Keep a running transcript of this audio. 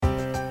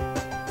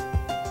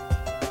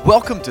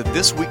Welcome to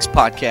this week's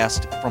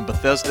podcast from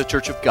Bethesda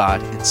Church of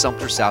God in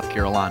Sumter, South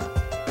Carolina.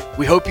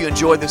 We hope you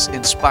enjoy this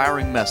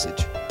inspiring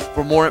message.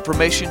 For more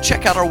information,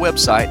 check out our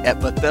website at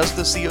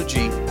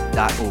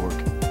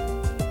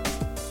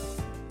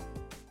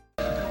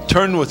BethesdaCog.org.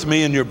 Turn with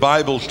me in your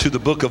Bibles to the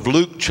book of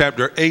Luke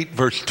chapter 8,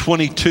 verse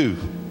 22.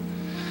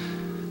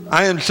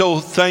 I am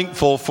so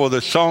thankful for the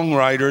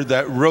songwriter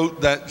that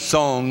wrote that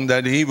song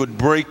that he would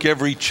break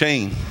every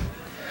chain.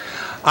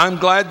 I'm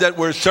glad that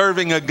we're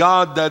serving a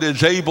God that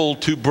is able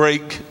to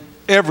break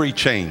every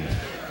chain.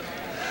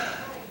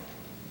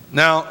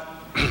 Now,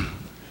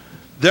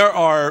 there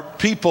are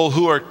people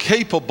who are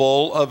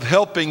capable of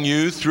helping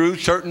you through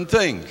certain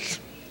things.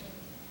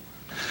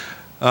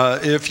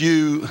 If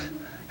you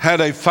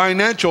had a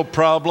financial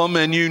problem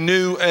and you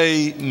knew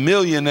a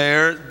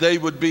millionaire, they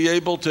would be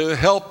able to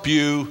help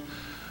you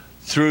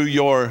through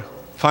your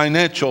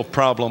financial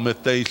problem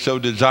if they so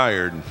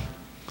desired.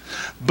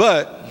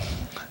 But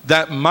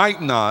that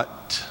might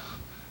not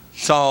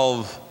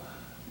solve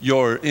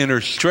your inner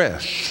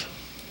stress.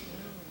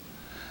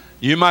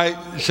 You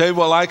might say,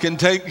 well, I can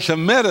take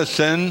some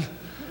medicine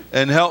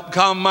and help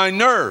calm my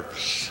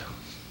nerves.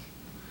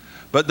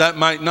 But that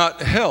might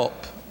not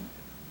help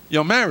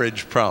your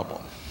marriage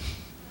problem.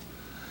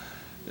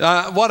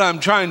 What I'm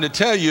trying to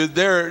tell you,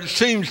 there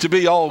seems to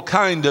be all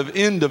kind of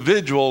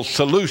individual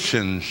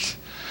solutions.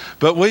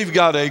 But we've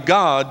got a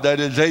God that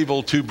is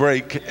able to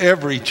break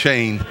every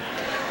chain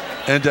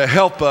and to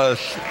help us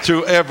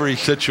through every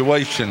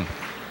situation.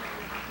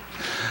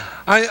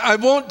 I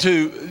want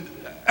to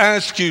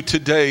ask you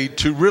today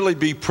to really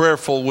be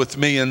prayerful with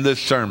me in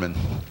this sermon.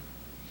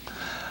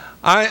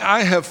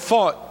 I have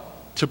fought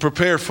to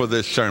prepare for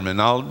this sermon.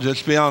 I'll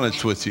just be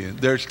honest with you.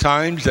 There's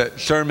times that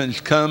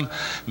sermons come,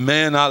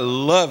 man, I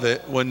love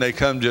it when they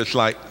come just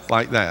like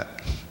that.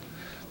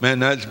 Man,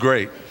 that's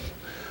great.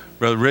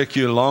 Brother Rick,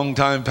 you're a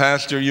long-time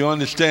pastor. You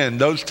understand.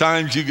 Those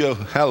times you go,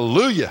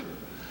 hallelujah.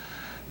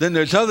 Then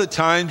there's other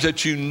times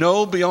that you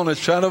know beyond a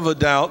shadow of a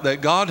doubt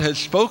that God has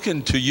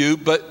spoken to you,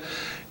 but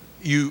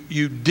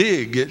you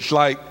dig. It's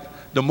like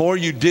the more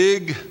you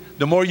dig,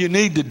 the more you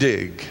need to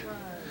dig.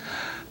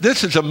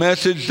 This is a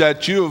message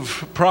that you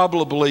have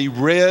probably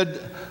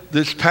read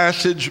this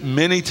passage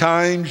many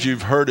times.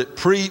 You've heard it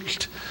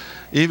preached,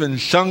 even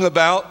sung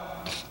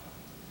about.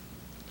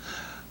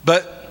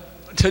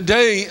 But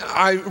today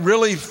I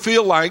really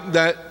feel like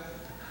that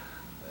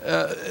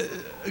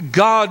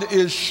God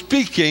is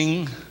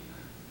speaking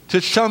to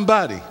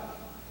somebody.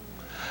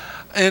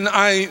 And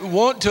I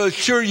want to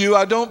assure you,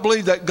 I don't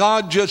believe that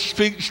God just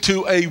speaks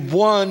to a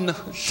one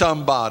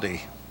somebody.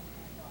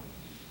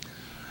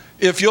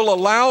 If you'll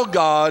allow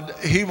God,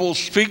 He will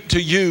speak to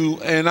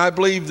you. And I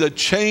believe the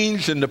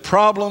chains and the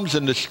problems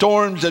and the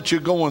storms that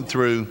you're going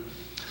through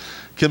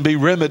can be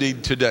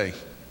remedied today.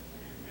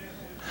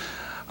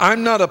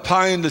 I'm not a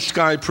pie in the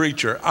sky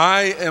preacher.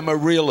 I am a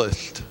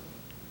realist.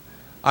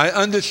 I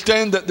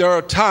understand that there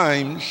are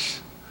times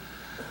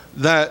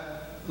that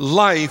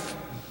life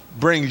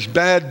brings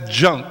bad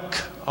junk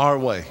our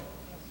way.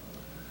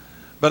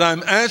 But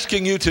I'm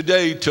asking you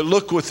today to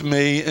look with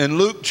me in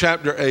Luke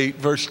chapter 8,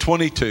 verse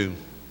 22.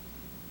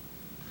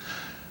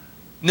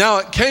 Now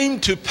it came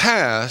to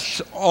pass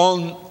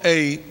on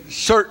a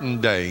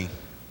certain day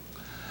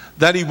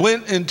that he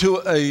went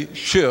into a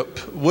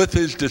ship with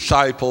his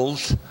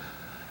disciples,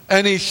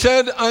 and he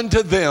said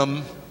unto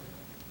them,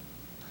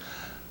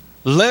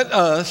 let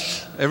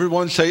us,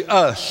 everyone say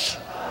us.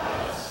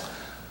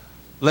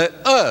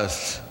 Let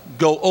us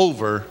go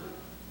over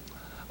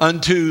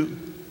unto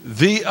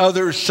the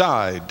other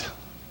side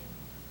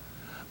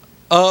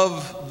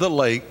of the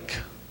lake.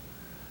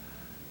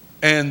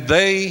 And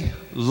they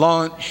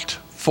launched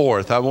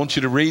forth. I want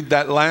you to read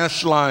that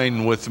last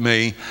line with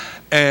me.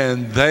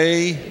 And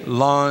they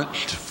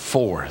launched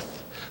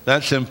forth.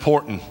 That's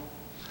important.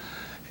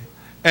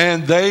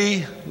 And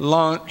they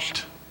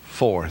launched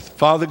forth.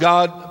 Father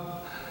God,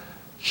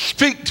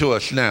 speak to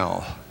us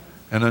now.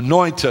 And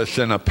anoint us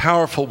in a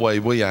powerful way,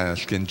 we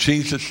ask. In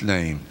Jesus'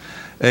 name,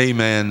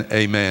 amen,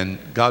 amen.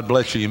 God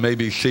bless you. You may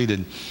be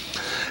seated.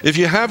 If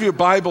you have your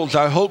Bibles,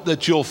 I hope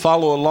that you'll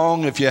follow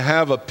along. If you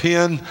have a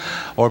pen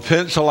or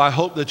pencil, I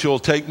hope that you'll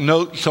take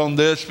notes on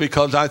this,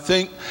 because I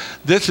think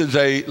this is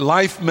a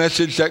life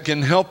message that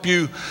can help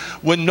you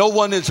when no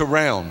one is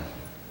around,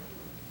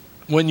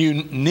 when you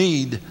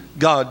need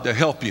God to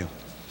help you.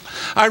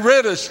 I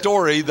read a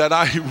story that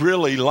I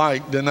really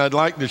liked, and I'd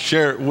like to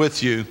share it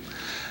with you.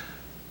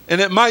 And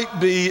it might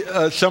be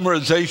a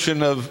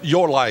summarization of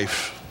your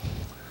life.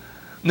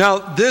 Now,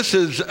 this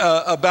is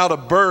about a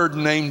bird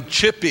named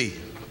Chippy.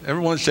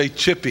 Everyone say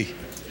Chippy.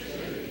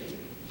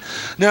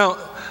 Now,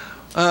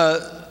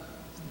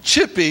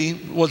 Chippy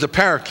was a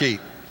parakeet.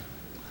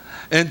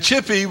 And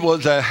Chippy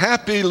was a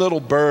happy little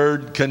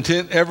bird,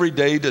 content every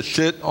day to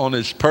sit on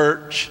his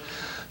perch,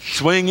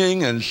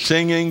 swinging and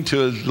singing to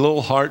his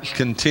little heart's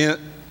content.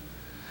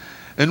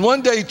 And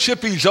one day,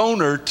 Chippy's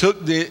owner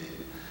took the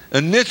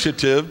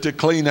initiative to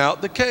clean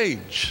out the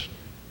cage.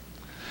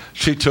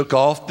 She took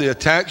off the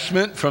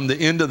attachment from the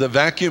end of the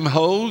vacuum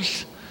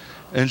hose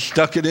and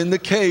stuck it in the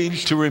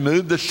cage to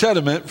remove the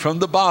sediment from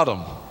the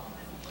bottom.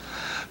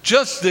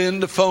 Just then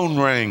the phone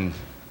rang.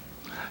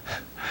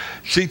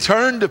 She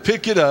turned to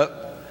pick it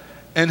up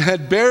and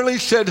had barely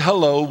said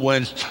hello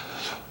when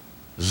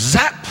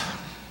zap,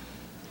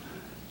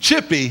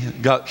 Chippy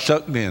got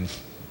sucked in.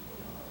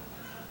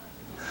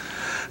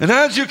 And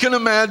as you can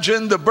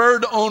imagine, the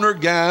bird owner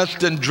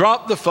gasped and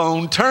dropped the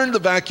phone, turned the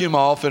vacuum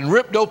off, and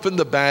ripped open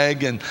the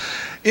bag, and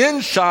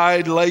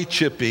inside lay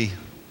Chippy,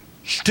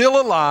 still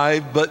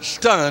alive but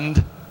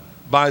stunned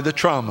by the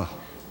trauma.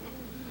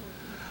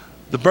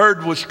 The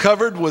bird was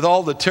covered with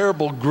all the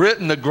terrible grit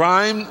and the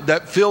grime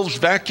that fills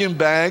vacuum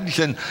bags,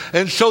 and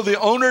so the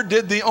owner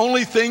did the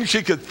only thing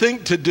she could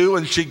think to do,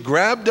 and she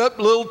grabbed up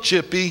little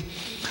Chippy,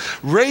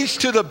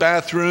 raced to the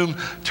bathroom,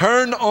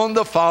 turned on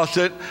the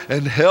faucet,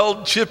 and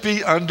held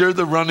Chippy under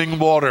the running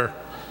water.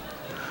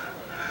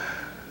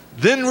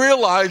 Then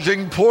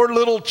realizing poor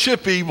little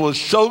Chippy was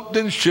soaked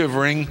and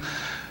shivering,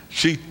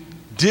 she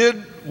did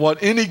what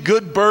any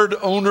good bird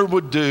owner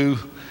would do,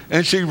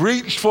 and she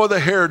reached for the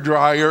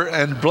hairdryer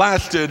and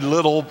blasted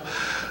little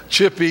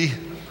Chippy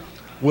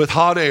with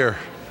hot air.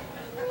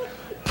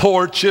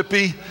 Poor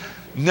Chippy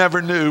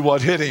never knew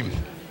what hit him.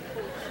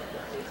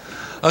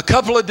 A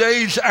couple of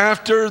days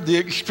after the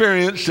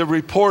experience, the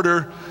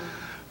reporter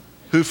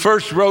who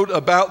first wrote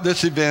about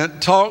this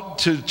event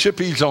talked to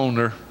Chippy's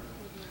owner,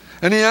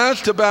 and he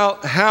asked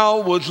about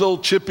how was little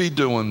Chippy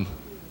doing.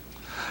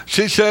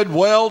 She said,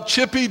 well,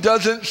 Chippy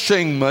doesn't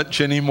sing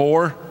much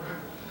anymore.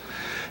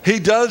 He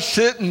does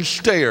sit and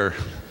stare.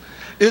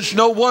 It's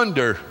no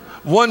wonder.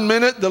 One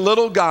minute the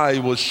little guy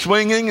was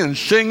swinging and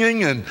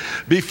singing, and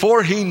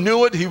before he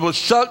knew it, he was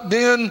sucked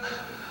in,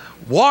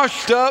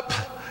 washed up,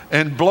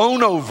 and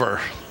blown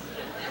over.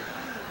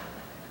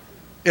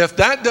 If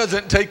that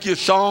doesn't take your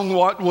song,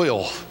 what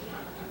will?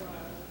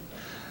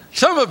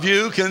 Some of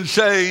you can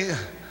say,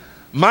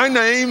 my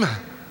name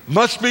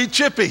must be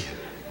Chippy.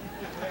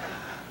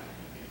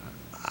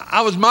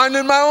 I was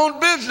minding my own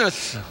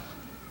business,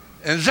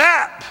 and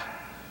zap,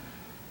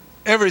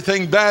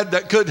 everything bad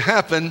that could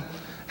happen,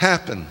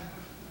 happened.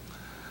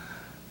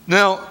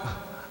 Now,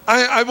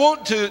 I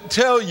want to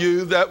tell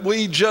you that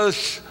we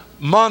just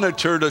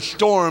monitored a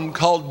storm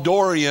called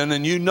Dorian,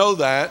 and you know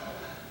that.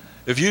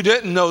 If you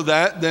didn't know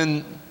that,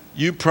 then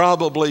you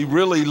probably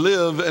really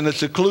live in a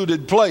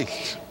secluded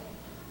place.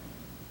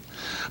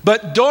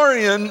 But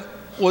Dorian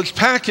was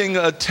packing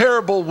a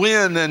terrible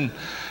wind, and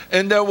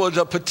there was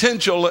a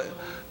potential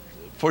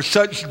for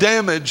such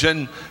damage.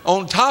 And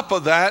on top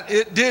of that,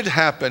 it did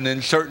happen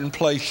in certain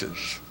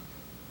places.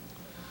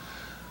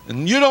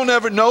 And you don't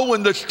ever know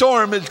when the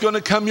storm is going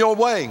to come your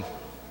way.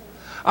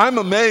 I'm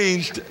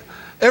amazed.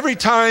 Every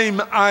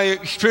time I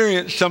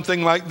experience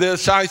something like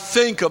this, I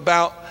think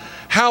about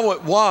how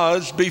it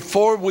was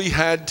before we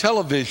had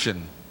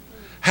television,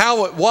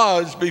 how it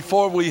was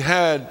before we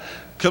had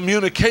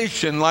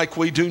communication like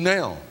we do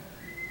now.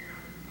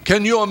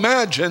 Can you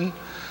imagine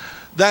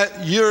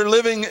that you're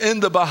living in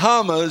the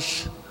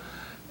Bahamas,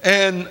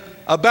 and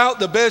about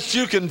the best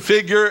you can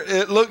figure,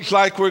 it looks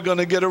like we're going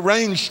to get a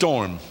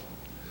rainstorm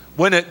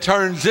when it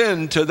turns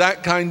into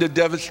that kind of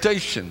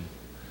devastation?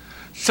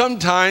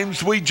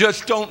 Sometimes we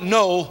just don't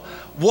know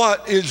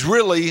what is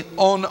really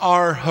on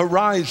our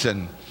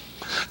horizon.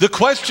 The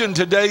question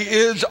today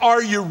is,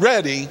 are you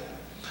ready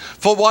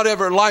for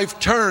whatever life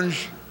turns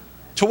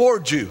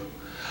towards you?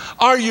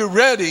 Are you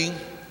ready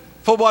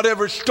for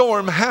whatever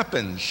storm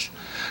happens?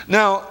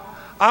 Now,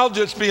 I'll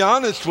just be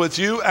honest with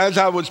you. As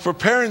I was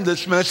preparing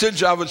this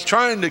message, I was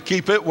trying to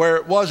keep it where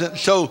it wasn't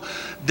so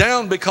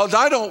down, because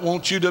I don't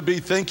want you to be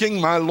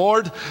thinking, my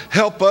Lord,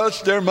 help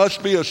us, there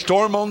must be a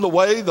storm on the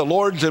way. The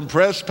Lord's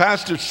impressed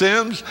Pastor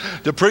Sims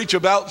to preach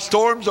about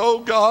storms. Oh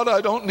God,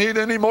 I don't need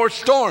any more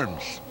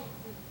storms.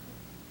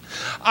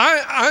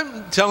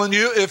 I'm telling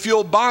you, if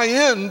you'll buy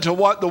into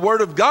what the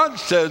Word of God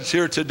says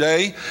here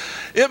today,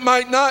 it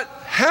might not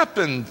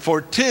happen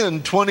for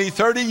 10, 20,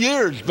 30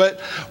 years, but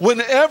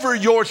whenever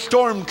your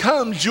storm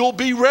comes, you'll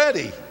be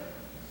ready.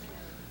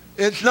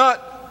 It's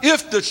not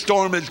if the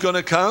storm is going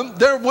to come.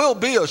 There will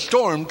be a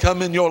storm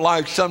come in your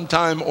life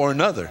sometime or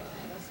another.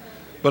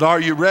 But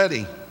are you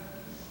ready?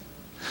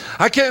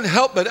 I can't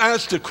help but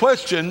ask the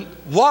question,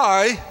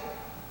 why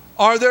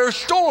are there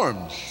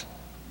storms?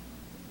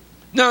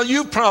 Now,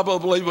 you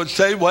probably would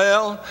say,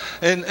 well,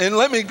 and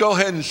let me go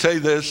ahead and say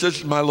this. This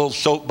is my little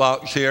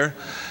soapbox here.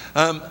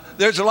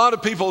 There's a lot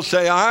of people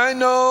say, I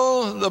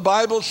know the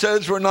Bible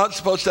says we're not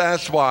supposed to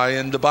ask why,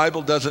 and the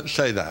Bible doesn't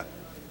say that.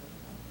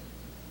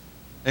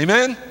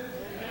 Amen? Amen.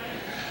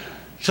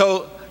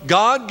 So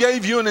God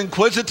gave you an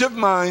inquisitive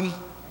mind,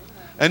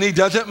 and He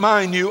doesn't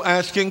mind you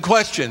asking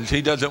questions.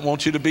 He doesn't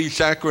want you to be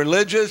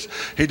sacrilegious.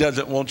 He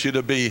doesn't want you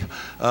to be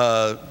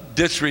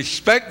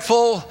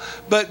disrespectful,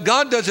 but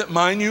God doesn't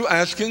mind you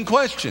asking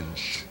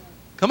questions.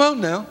 Come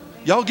on now.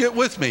 Y'all get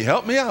with me.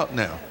 Help me out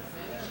now.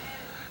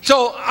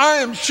 So I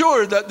am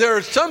sure that there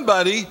is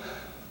somebody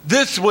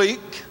this week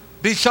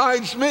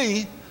besides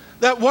me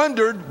that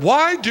wondered,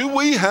 why do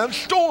we have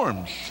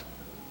storms?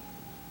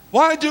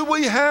 Why do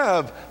we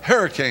have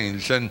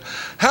hurricanes? And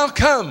how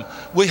come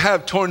we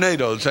have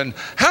tornadoes? And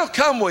how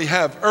come we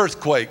have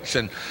earthquakes?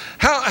 And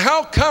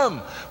how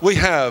come we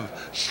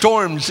have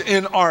storms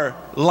in our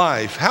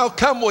life? How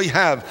come we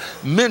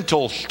have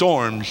mental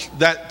storms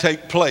that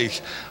take place?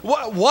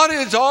 What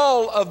is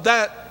all of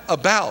that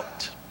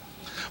about?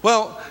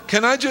 Well,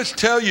 can I just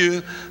tell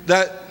you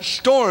that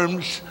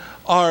storms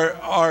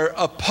are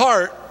a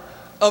part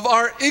of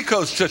our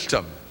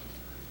ecosystem?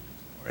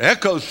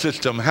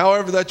 Ecosystem,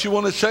 however that you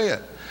want to say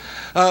it.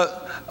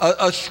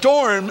 A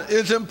storm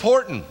is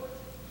important.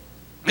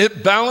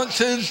 It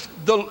balances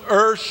the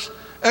earth's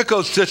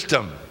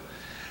ecosystem.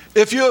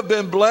 If you have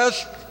been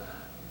blessed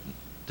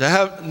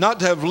not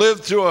to have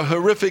lived through a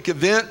horrific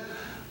event,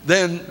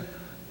 then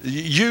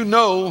you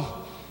know,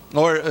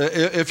 or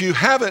if you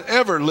haven't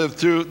ever lived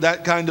through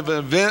that kind of an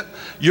event,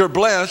 you're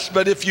blessed.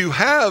 But if you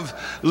have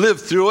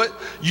lived through it,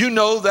 you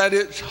know that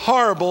it's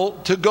horrible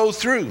to go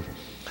through.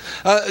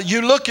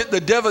 You look at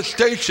the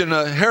devastation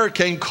a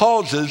hurricane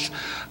causes,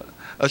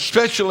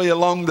 especially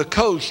along the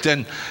coast,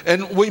 and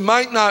we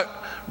might not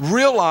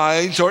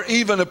realize or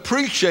even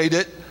appreciate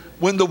it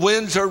when the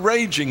winds are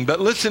raging. But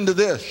listen to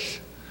this.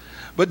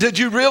 But did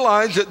you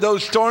realize that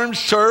those storms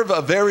serve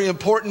a very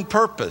important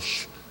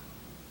purpose?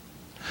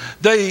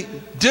 They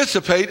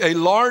dissipate a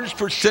large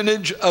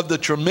percentage of the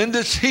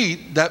tremendous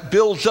heat that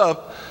builds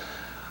up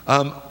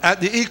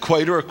at the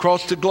equator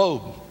across the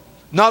globe.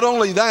 Not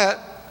only that,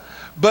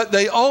 but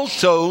they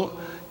also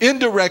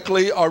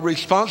indirectly are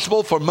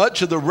responsible for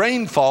much of the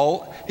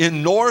rainfall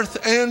in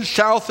North and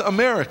South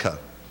America.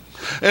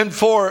 And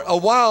for a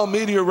while,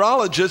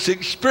 meteorologists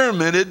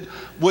experimented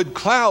with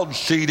cloud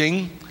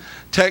seeding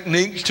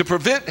techniques to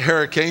prevent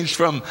hurricanes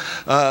from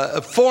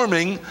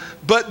forming,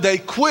 but they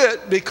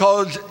quit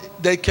because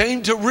they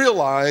came to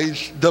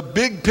realize the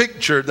big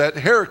picture that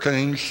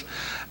hurricanes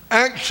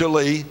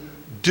actually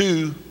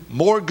do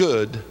more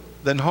good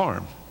than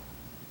harm.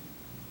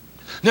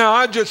 Now,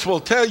 I just will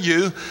tell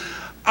you,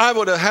 I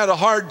would have had a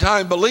hard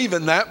time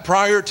believing that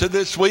prior to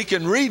this week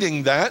and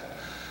reading that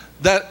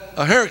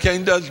a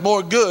hurricane does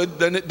more good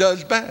than it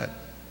does bad.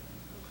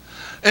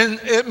 And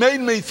it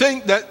made me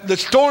think that the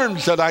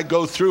storms that I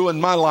go through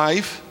in my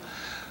life,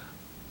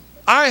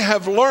 I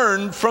have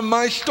learned from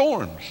my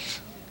storms.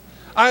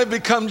 I have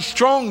become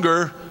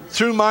stronger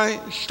through my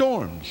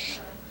storms.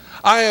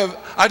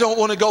 I don't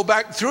want to go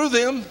back through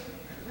them,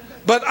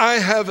 but I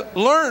have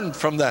learned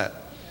from that.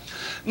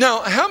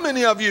 Now, how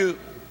many of you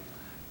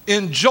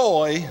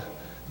enjoy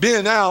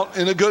being out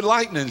in a good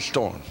lightning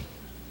storm?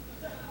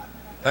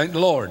 Thank the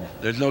Lord.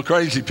 There's no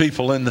crazy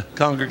people in the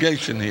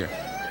congregation here.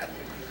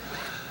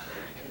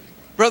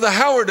 Brother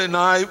Howard and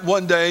I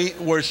one day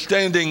were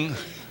standing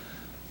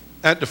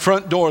at the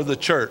front door of the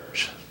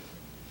church,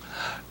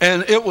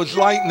 and it was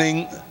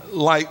lightning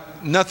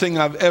like nothing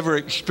I've ever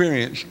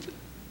experienced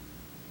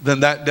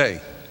than that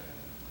day.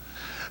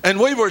 And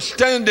we were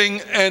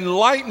standing, and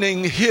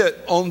lightning hit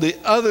on the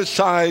other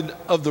side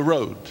of the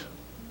road.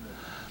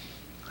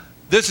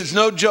 This is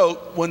no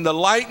joke. When the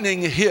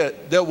lightning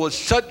hit, there was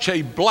such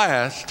a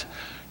blast,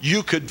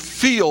 you could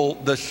feel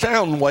the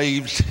sound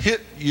waves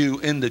hit you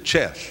in the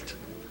chest.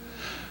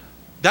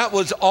 That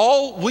was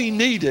all we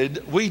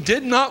needed. We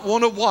did not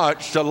want to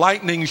watch the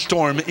lightning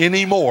storm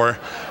anymore.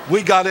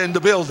 We got in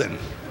the building.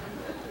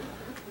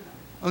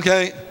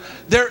 Okay?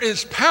 There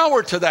is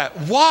power to that.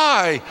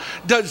 Why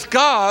does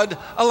God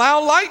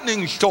allow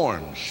lightning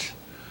storms?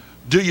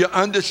 Do you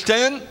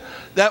understand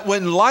that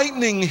when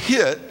lightning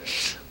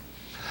hits,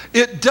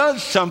 it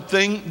does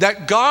something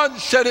that God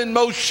set in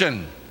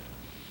motion?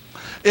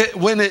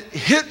 When it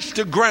hits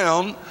the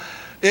ground,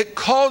 it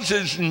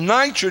causes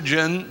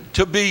nitrogen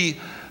to be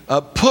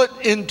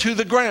put into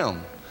the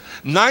ground.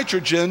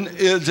 Nitrogen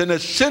is an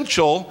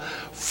essential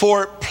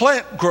for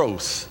plant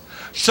growth.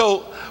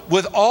 So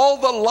with all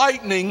the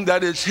lightning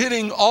that is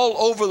hitting all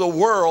over the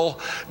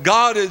world,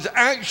 God is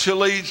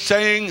actually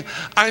saying,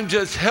 I'm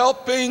just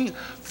helping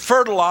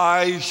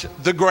fertilize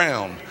the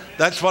ground.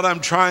 That's what I'm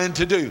trying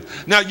to do.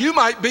 Now, you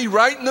might be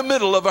right in the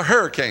middle of a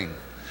hurricane.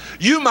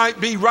 You might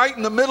be right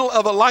in the middle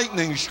of a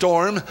lightning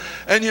storm,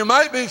 and you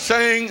might be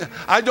saying,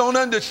 I don't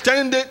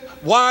understand it.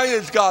 Why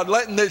is God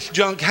letting this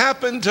junk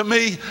happen to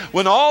me?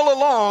 When all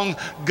along,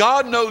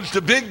 God knows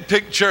the big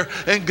picture,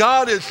 and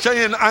God is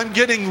saying, I'm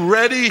getting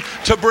ready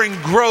to bring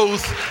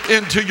growth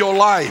into your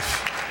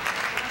life.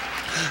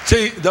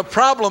 See, the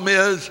problem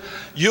is,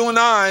 you and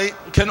I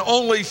can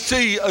only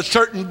see a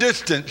certain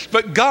distance,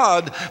 but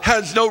God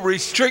has no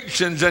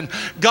restrictions, and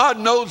God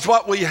knows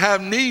what we have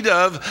need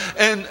of,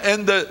 and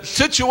the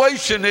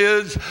situation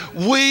is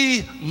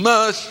we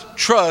must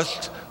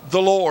trust the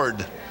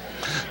Lord.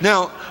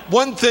 Now,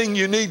 one thing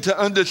you need to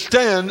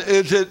understand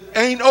is it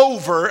ain't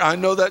over. I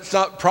know that's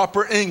not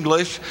proper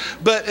English,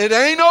 but it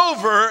ain't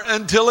over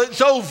until it's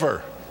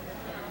over.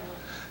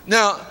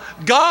 Now,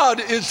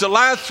 God is the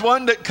last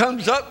one that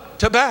comes up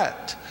to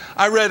bat.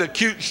 I read a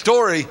cute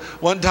story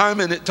one time,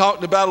 and it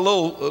talked about a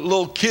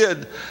little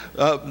kid.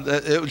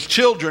 It was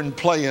children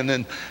playing,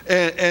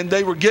 and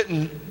they were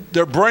getting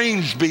their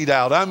brains beat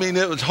out. I mean,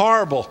 it was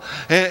horrible.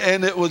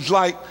 And it was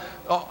like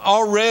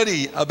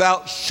already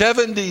about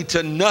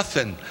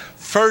 70-0,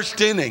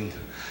 first inning.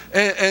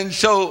 And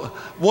so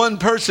one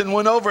person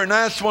went over and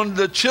asked one of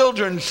the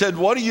children, said,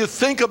 "What do you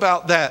think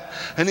about that?"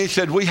 And he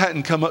said, "We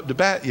hadn't come up to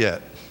bat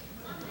yet."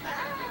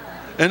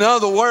 In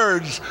other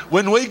words,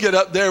 when we get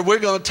up there, we're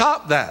going to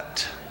top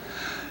that.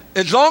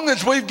 As long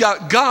as we've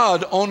got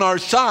God on our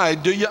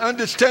side, do you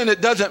understand?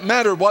 It doesn't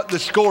matter what the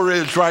score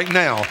is right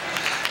now.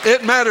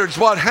 It matters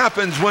what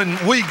happens when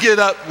we get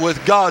up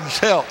with God's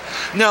help.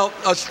 Now,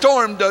 a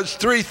storm does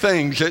three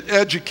things. It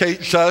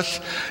educates us,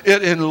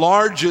 it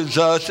enlarges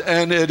us,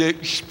 and it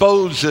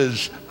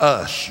exposes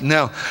us.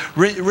 Now,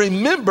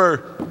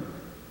 remember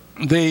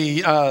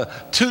the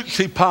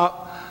Tootsie Pop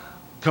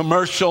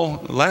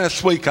commercial.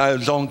 Last week I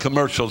was on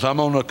commercials. I'm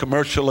on a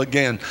commercial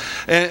again.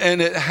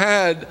 And it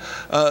had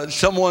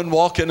someone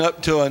walking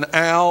up to an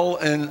owl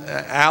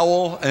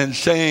and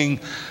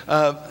saying,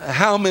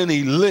 how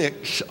many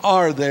licks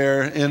are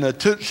there in a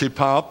Tootsie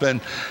Pop?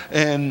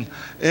 And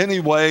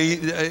anyway,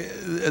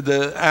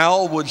 the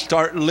owl would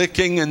start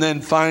licking and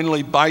then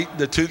finally bite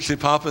the Tootsie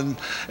Pop. And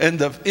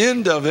the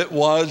end of it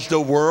was, the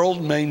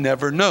world may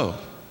never know.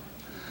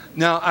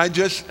 Now, I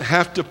just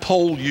have to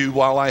poll you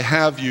while I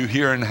have you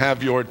here and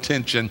have your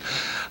attention.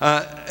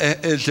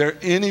 Is there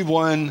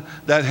anyone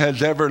that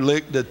has ever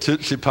licked a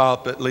Tootsie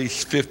Pop at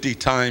least 50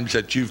 times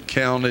that you've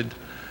counted?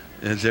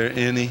 Is there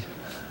any?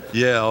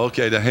 Yeah,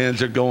 okay, the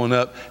hands are going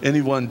up.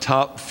 Anyone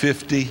top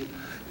 50?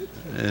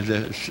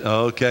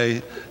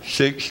 Okay,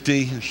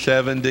 60,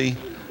 70?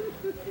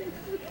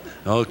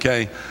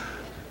 Okay.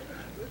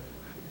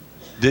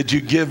 Did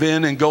you give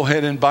in and go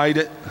ahead and bite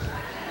it?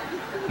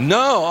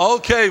 No,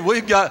 okay,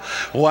 we've got,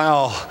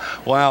 wow,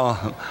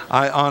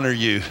 I honor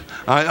you.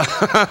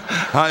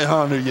 I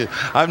honor you.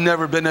 I've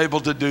never been able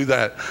to do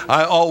that.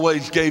 I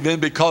always gave in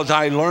because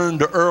I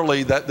learned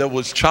early that there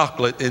was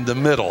chocolate in the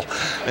middle.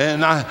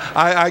 And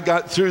I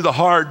got through the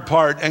hard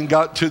part and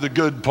got to the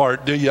good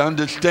part. Do you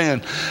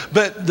understand?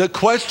 But the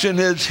question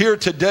is here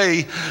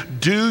today,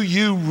 do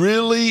you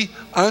really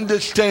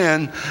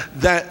understand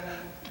that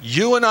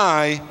you and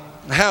I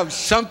have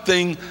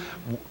something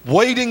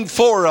waiting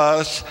for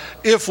us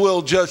if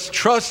we'll just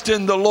trust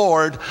in the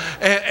Lord,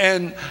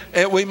 and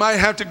we might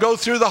have to go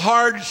through the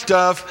hard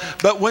stuff,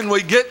 but when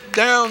we get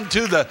down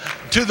to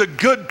the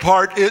good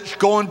part, it's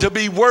going to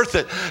be worth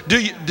it.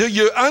 Do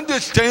you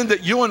understand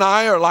that you and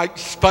I are like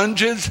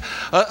sponges?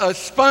 A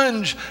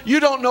sponge, you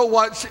don't know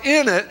what's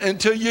in it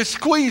until you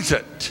squeeze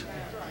it.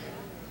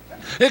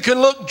 It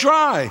can look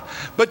dry,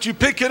 but you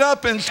pick it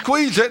up and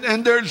squeeze it,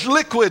 and there's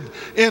liquid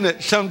in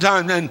it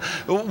sometimes. And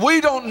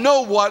we don't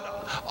know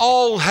what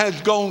all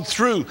has gone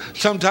through.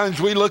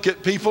 Sometimes we look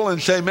at people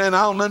and say, man,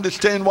 I don't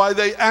understand why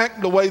they act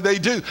the way they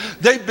do.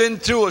 They've been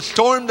through a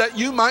storm that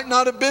you might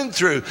not have been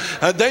through.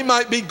 They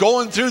might be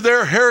going through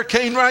their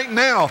hurricane right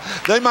now.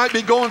 They might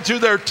be going through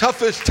their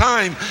toughest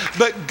time,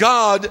 but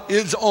God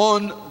is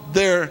on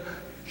their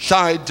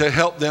side to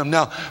help them.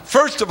 Now,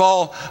 first of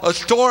all, a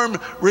storm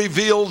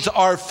reveals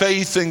our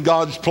faith in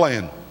God's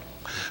plan.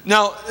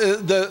 Now,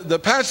 the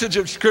passage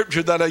of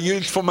scripture that I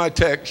used for my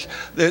text,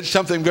 it's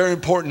something very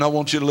important I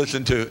want you to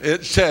listen to.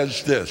 It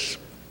says this: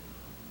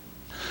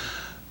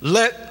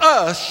 let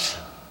us,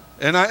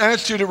 and I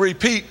asked you to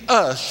repeat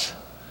us.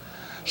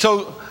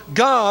 So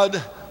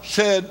God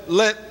said,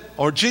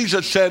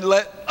 Jesus said,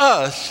 let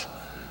us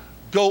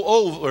go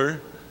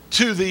over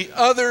to the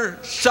other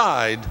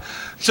side.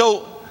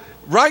 So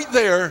right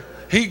there,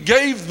 he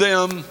gave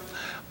them,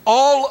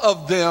 all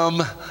of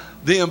them,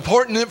 the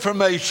important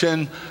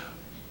information.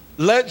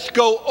 Let's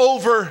go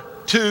over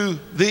to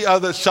the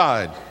other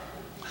side.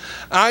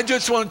 I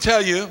just want to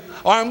tell you,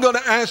 or I'm going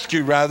to ask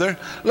you rather,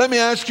 let me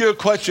ask you a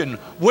question.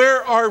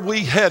 Where are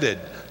we headed?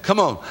 Come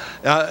on.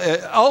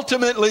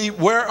 Ultimately,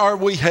 where are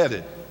we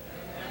headed?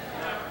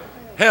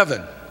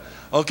 Heaven.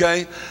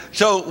 Okay?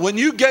 So when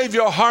you gave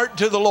your heart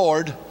to the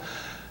Lord,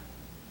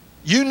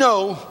 you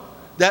know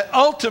that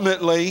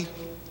ultimately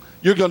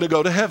you're going to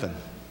go to heaven.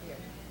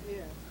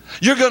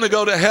 You're going to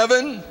go to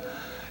heaven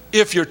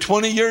if you're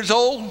 20 years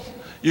old.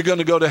 You're going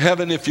to go to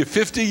heaven if you're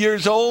 50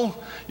 years old.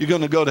 You're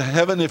going to go to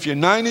heaven if you're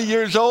 90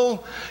 years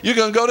old. You're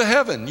going to go to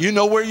heaven. You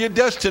know where your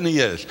destiny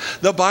is.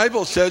 The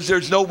Bible says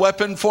there's no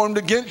weapon formed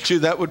against you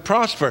that would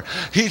prosper.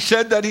 He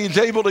said that he's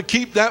able to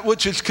keep that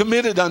which is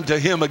committed unto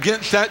him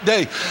against that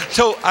day.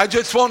 So I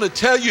just want to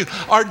tell you,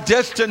 our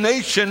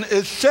destination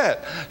is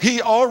set.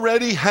 He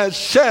already has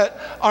set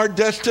our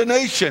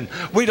destination.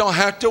 We don't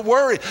have to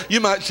worry.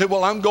 You might say,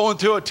 well, I'm going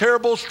through a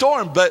terrible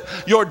storm, but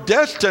your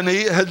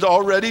destiny has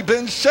already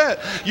been set.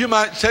 You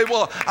might might say,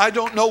 well, I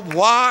don't know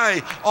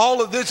why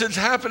all of this is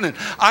happening.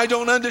 I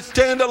don't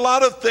understand a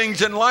lot of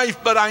things in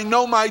life, but I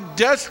know my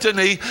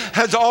destiny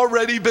has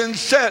already been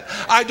set.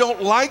 I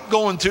don't like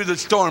going through the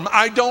storm.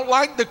 I don't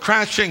like the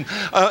crashing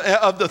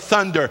of the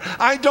thunder.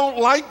 I don't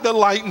like the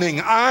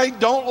lightning. I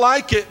don't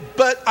like it,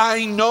 but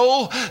I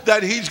know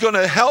that He's going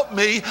to help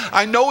me.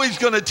 I know He's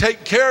going to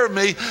take care of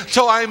me.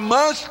 So I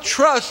must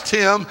trust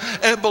Him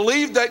and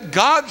believe that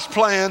God's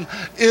plan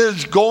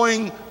is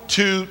going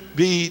to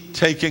be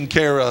taken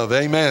care of.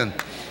 Amen.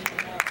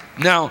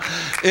 Now,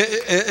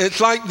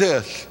 it's like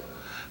this.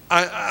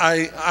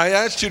 I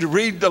asked you to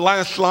read the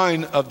last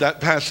line of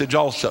that passage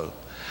also.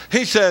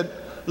 He said,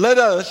 let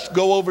us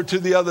go over to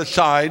the other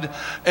side.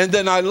 And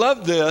then I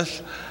love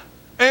this.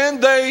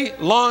 And they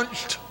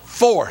launched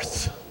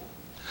forth.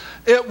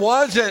 It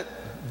wasn't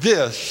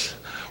this.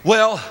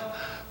 Well,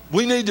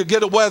 we need to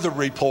get a weather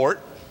report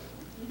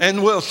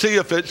and we'll see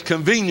if it's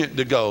convenient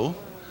to go.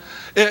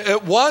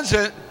 It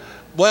wasn't,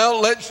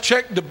 well, let's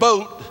check the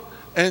boat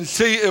and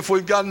see if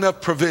we've got enough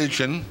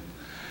provision.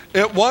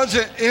 It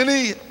wasn't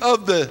any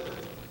of the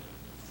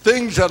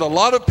things that a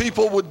lot of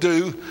people would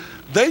do.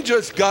 They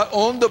just got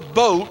on the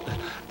boat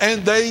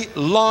and they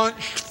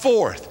launched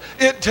forth.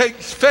 It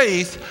takes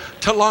faith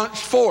to launch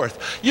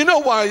forth. You know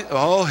why?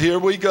 Oh, here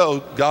we go.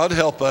 God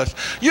help us.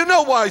 You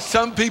know why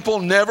some people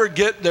never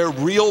get their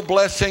real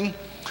blessing?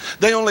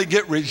 They only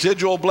get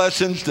residual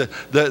blessings,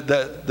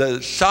 the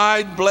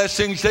side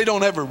blessings. They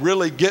don't ever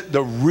really get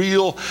the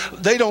real.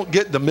 They don't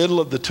get the middle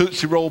of the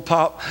Tootsie Roll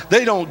Pop.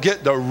 They don't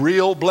get the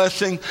real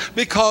blessing,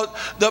 because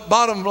the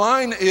bottom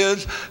line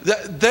is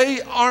that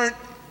they aren't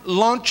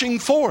launching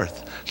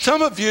forth.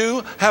 Some of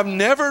you have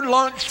never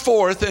launched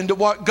forth into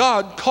what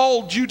God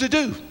called you to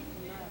do.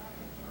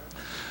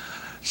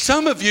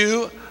 Some of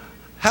you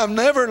have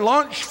never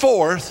launched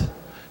forth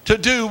to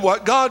do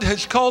what God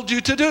has called you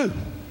to do.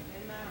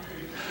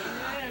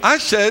 I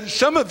said,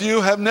 some of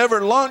you have never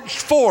launched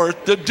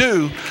forth to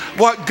do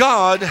what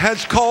God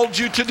has called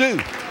you to do.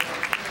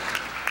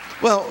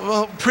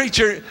 Well,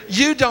 preacher,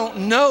 you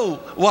don't know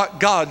what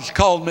God's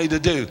called me to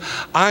do.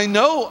 I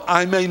know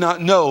I may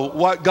not know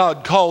what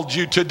God called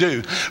you to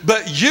do,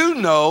 but you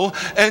know,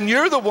 and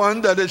you're the one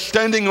that is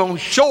standing on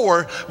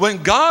shore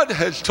when God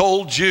has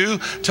told you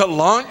to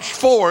launch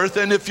forth.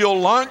 And if you'll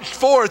launch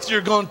forth,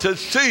 you're going to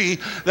see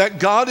that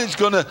God is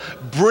going to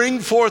bring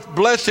forth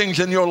blessings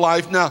in your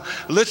life. Now,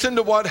 listen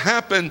to what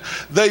happened.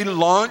 They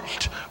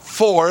launched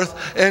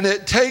forth, and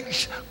it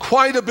takes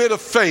quite a bit of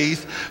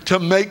faith to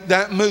make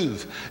that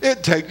move.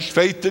 It takes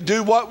faith to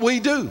do what we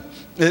do.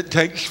 It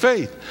takes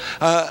faith.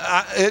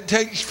 It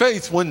takes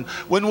faith. When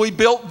we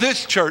built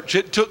this church,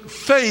 it took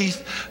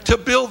faith to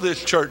build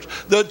this church.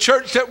 The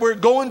church that we're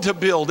going to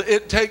build,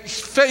 it takes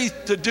faith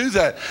to do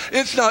that.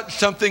 It's not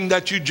something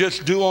that you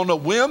just do on a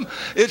whim.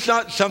 It's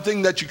not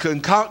something that you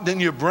concoct in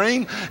your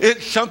brain.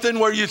 It's something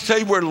where you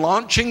say, we're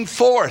launching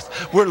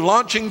forth. We're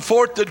launching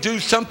forth to do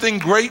something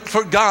great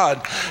for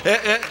God.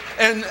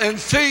 And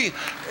see,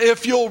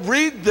 if you'll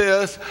read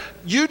this,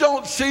 you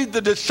don't see the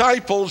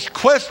disciples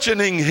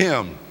questioning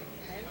Him.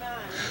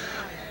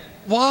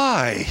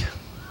 Why?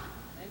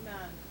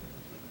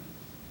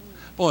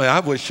 Boy, I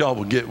wish y'all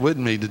would get with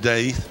me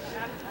today.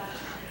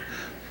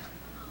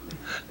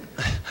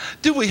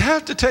 Do we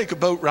have to take a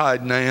boat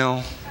ride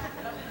now?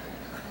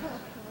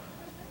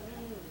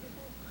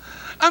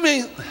 I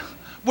mean,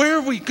 where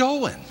are we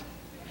going?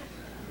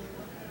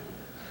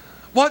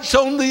 What's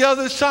on the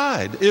other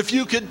side? If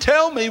you could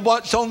tell me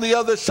what's on the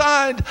other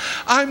side,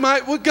 I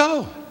might would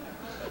go.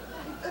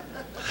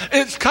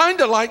 It's kind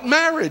of like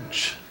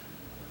marriage.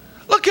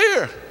 Look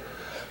here.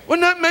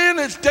 When that man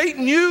is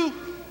dating you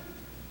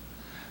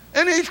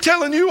and he's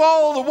telling you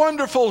all the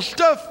wonderful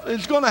stuff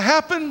is going to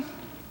happen,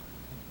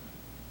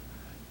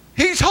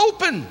 he's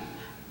hoping.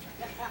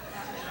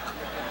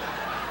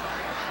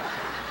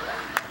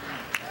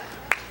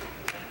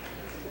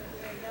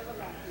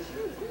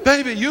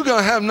 Baby, you're going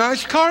to have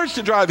nice cars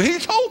to drive.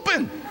 He's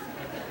hoping.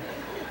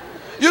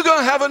 You're going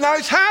to have a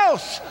nice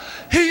house.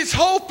 He's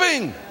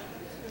hoping.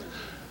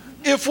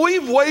 If we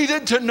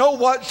waited to know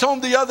what's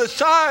on the other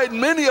side,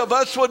 many of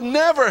us would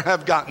never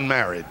have gotten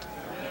married.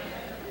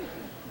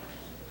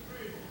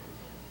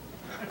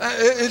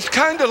 It's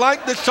kind of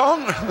like the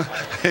song.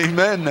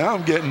 Amen. Now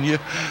I'm getting you.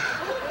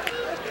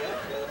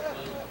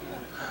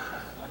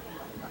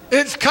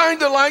 It's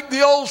kind of like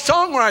the old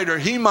songwriter.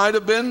 He might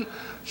have been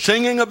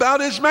singing about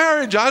his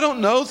marriage. I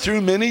don't know.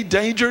 Through many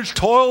dangers,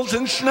 toils,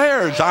 and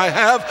snares, I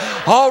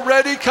have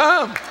already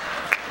come.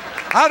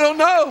 I don't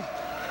know.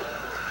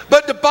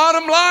 But the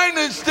bottom line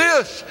is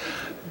this.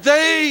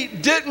 They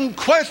didn't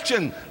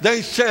question.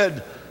 They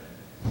said,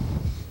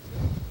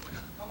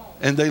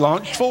 and they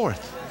launched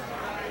forth.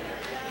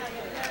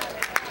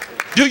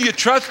 Do you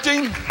trust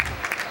Him?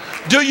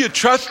 Do you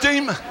trust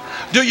Him?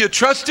 Do you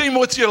trust Him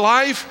with your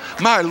life?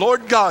 My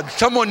Lord God,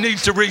 someone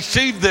needs to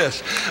receive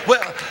this.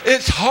 Well,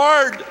 it's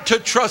hard to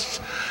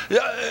trust.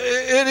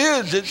 It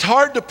is. It's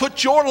hard to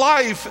put your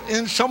life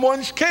in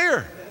someone's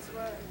care.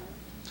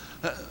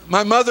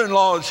 My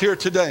mother-in-law is here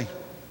today.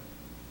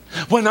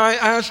 When I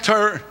asked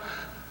her,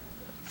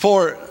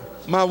 for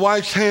my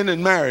wife's hand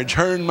in marriage,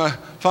 her and my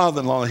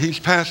father-in-law. He's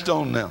passed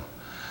on now.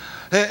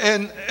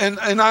 And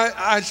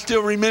I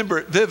still remember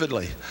it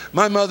vividly.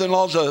 My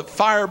mother-in-law's a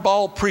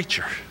fireball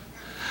preacher.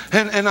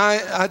 And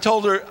I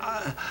told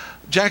her,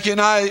 Jackie and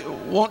I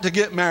want to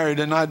get married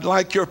and I'd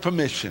like your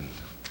permission.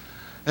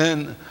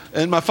 And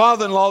my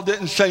father-in-law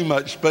didn't say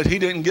much, but he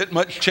didn't get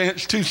much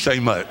chance to say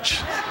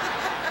much.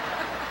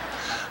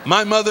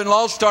 My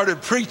mother-in-law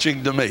started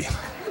preaching to me.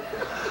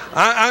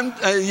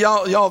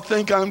 Y'all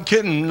think I'm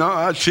kidding.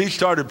 No, she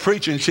started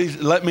preaching. She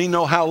let me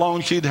know how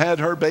long she'd had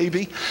her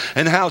baby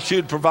and how she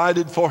had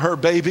provided for her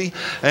baby.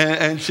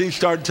 And she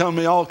started telling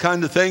me all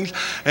kinds of things.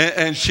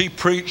 And she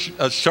preached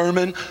a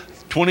sermon.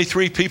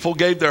 23 people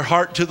gave their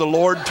heart to the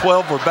Lord.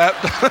 12 were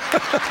baptized.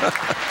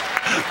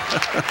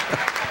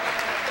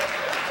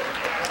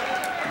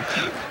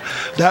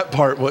 That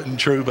part wasn't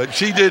true, but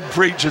she did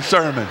preach a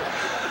sermon.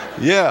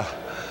 Yeah.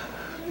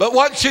 But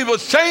what she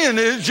was saying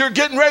is, you're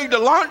getting ready to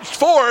launch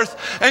forth,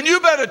 and you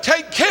better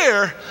take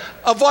care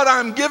of what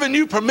I'm giving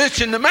you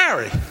permission to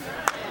marry.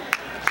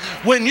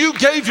 When you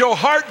gave your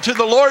heart to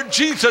the Lord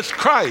Jesus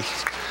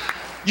Christ,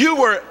 you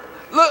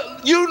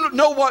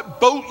know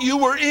what boat you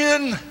were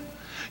in?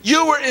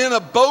 You were in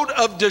a boat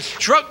of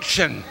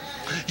destruction.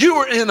 You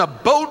were in a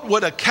boat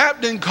with a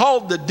captain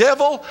called the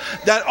devil,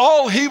 that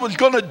all he was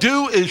going to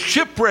do is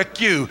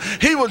shipwreck you.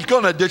 He was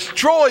going to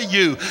destroy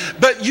you.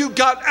 But you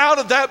got out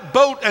of that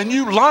boat and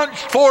you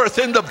launched forth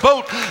in the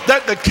boat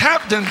that the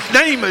captain's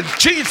name is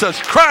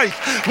Jesus Christ.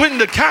 When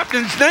the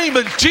captain's name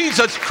is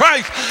Jesus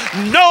Christ,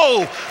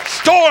 no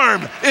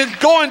storm is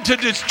going to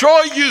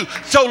destroy you.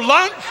 So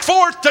launch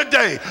forth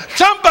today.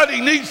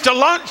 Somebody needs to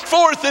launch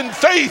forth in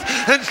faith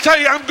and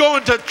say, I'm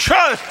going to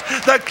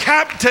trust the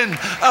captain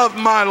of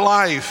my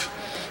life.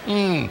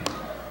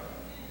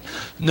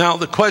 Now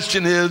the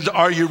question is,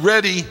 are you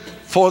ready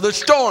for the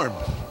storm?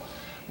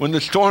 When the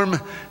storm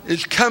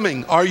is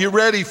coming, are you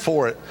ready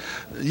for it?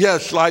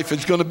 Yes, life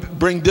is going to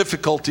bring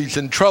difficulties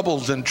and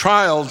troubles and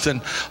trials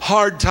and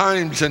hard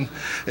times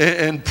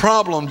and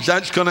problems.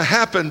 That's going to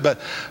happen,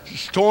 but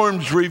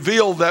storms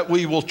reveal that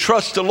we will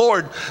trust the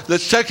Lord. The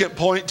second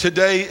point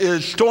today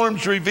is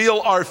storms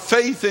reveal our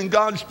faith in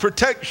God's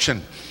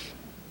protection.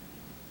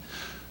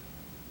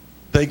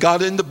 They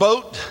got in the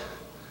boat.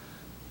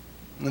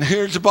 And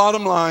here's the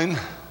bottom line.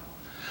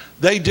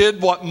 They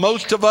did what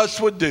most of us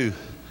would do.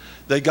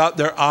 They got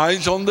their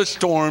eyes on the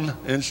storm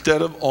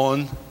instead of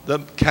on the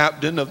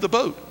captain of the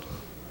boat.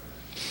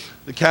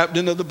 The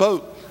captain of the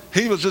boat,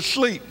 he was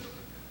asleep.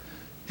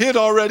 He had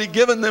already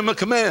given them a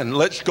command,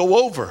 let's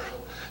go over.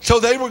 So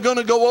they were going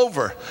to go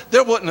over.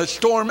 There wasn't a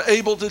storm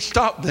able to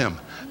stop them.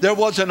 There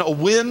wasn't a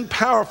wind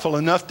powerful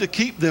enough to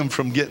keep them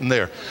from getting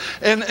there.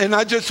 And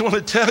I just want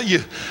to tell you,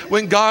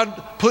 when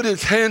God put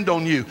his hand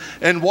on you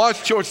and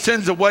washed your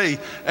sins away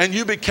and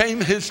you became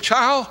his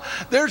child,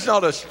 there's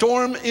not a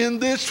storm in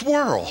this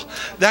world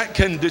that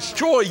can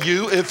destroy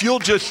you if you'll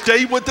just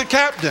stay with the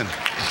captain.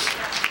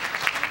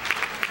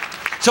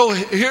 So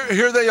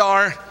here they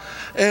are,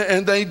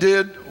 and they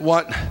did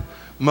what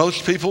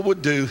most people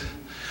would do.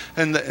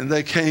 And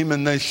they came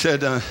and they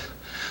said,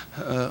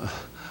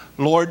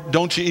 Lord,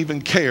 don't you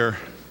even care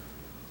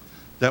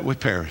that we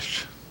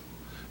perish?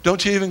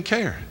 Don't you even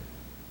care?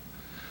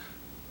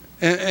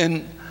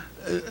 And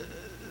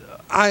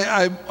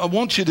I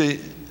want you to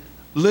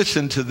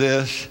listen to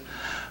this.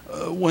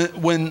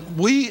 When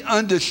we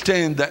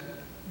understand that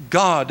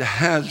God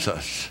has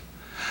us,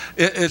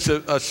 it's a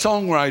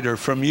songwriter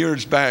from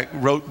years back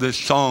wrote this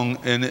song,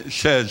 and it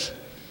says,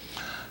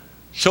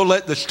 so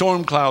let the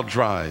storm clouds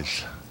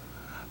rise.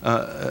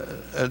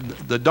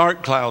 The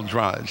dark clouds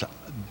rise.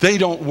 They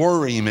don't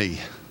worry me,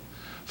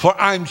 for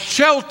I'm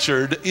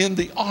sheltered in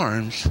the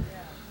arms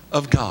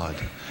of God.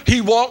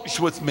 He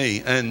walks with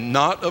me, and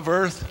naught of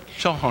earth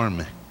shall harm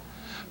me,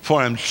 for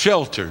I'm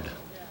sheltered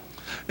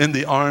in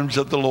the arms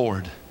of the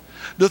Lord.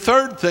 The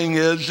third thing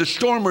is, the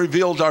storm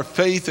reveals our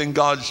faith in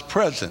God's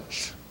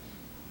presence.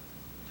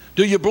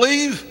 Do you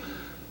believe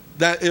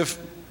that if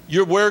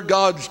you're where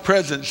God's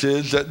presence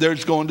is, that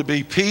there's going to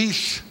be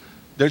peace,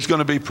 there's going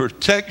to be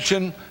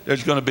protection,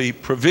 there's going to be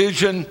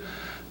provision,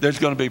 there's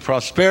going to be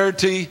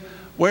prosperity?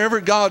 Wherever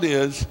God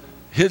is,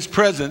 his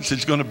presence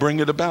is going to bring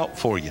it about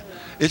for you.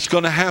 It's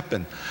going to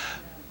happen.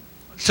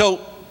 So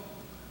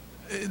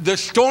the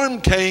storm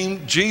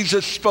came,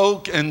 Jesus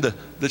spoke, and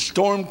the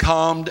storm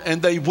calmed,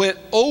 and they went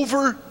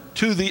over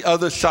to the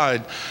other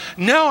side.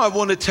 Now I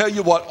want to tell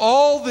you what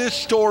all this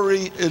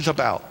story is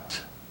about.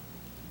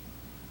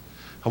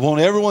 I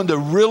want everyone to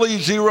really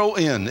zero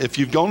in. If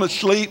you've gone to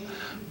sleep,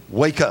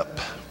 wake up.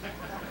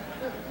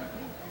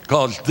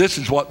 Because this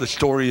is what the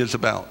story is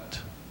about.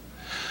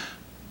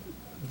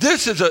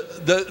 This is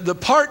the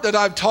part that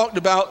I've talked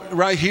about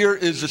right here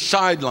is the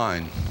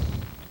sideline.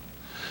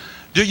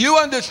 Do you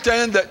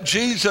understand that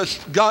Jesus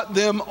got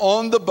them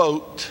on the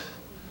boat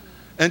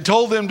and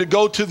told them to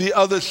go to the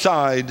other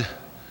side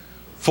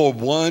for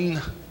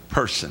one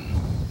person?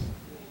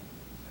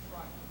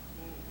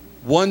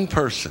 One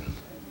person.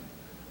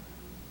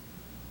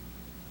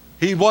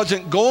 He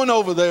wasn't going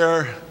over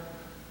there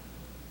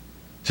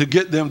to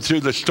get them through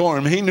the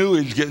storm. He knew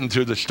he was getting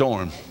through the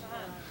storm.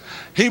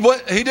 He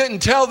didn't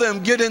tell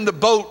them, get in the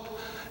boat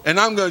and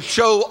I'm going to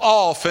show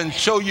off and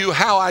show you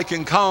how I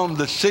can calm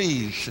the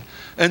seas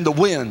and the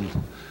wind.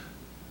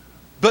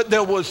 But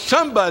there was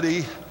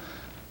somebody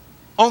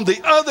on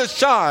the other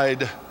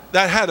side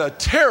that had a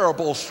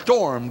terrible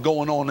storm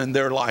going on in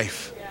their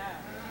life.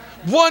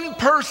 One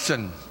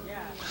person.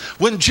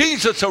 When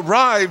Jesus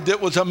arrived,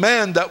 it was a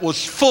man that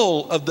was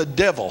full of the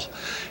devil.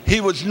 He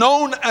was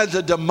known as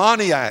a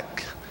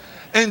demoniac.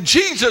 And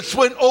Jesus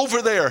went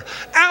over there,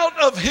 out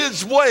of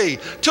his way,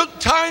 took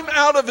time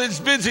out of his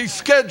busy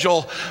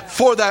schedule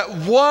for that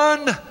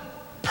one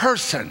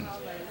person.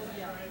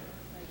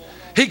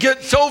 He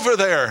gets over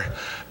there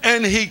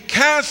and he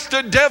cast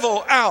the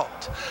devil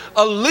out,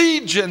 a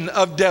legion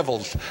of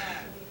devils.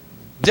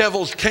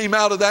 Devils came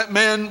out of that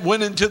man,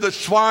 went into the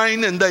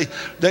swine, and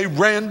they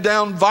ran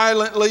down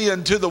violently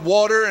into the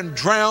water and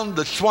drowned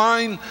the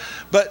swine.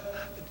 But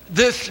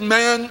this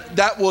man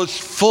that was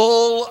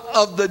full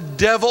of the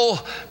devil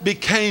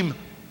became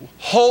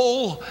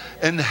whole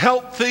and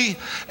healthy,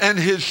 and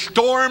his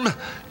storm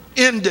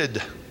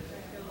ended.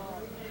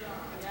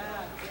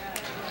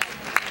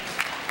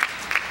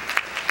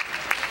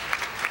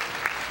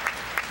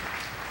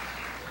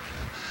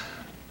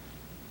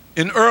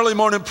 In early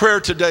morning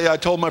prayer today, I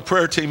told my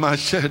prayer team, I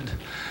said,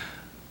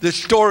 this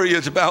story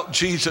is about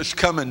Jesus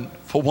coming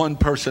for one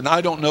person.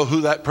 I don't know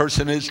who that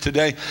person is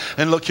today.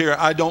 And look here,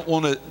 I don't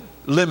want to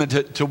limit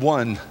it to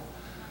one.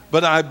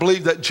 But I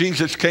believe that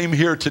Jesus came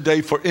here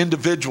today for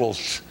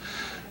individuals.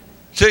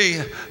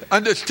 See,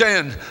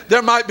 understand,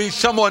 there might be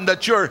someone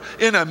that you're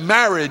in a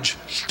marriage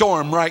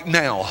storm right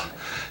now.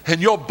 And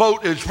your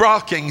boat is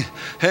rocking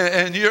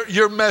and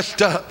you're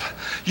messed up.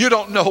 You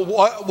don't know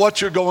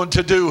what you're going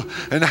to do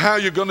and how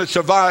you're going to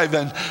survive.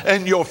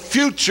 And your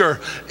future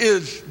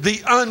is the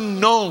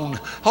unknown.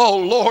 Oh,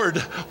 Lord,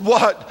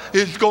 what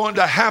is going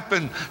to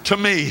happen to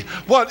me?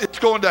 What is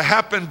going to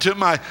happen to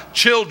my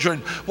children?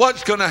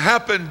 What's going to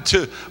happen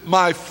to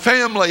my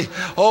family?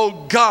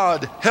 Oh,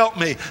 God, help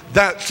me.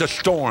 That's a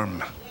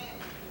storm.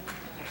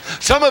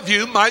 Some of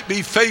you might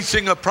be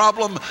facing a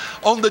problem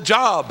on the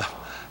job.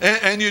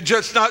 And you're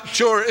just not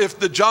sure if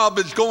the job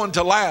is going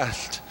to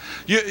last.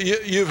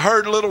 You've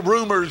heard little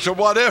rumors or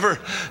whatever,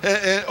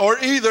 or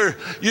either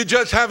you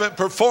just haven't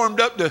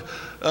performed up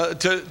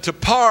to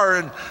par,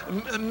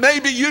 and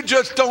maybe you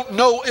just don't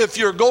know if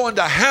you're going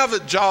to have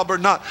a job or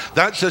not.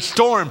 That's a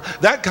storm.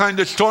 That kind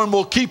of storm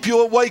will keep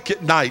you awake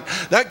at night.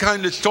 That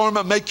kind of storm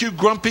will make you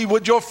grumpy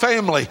with your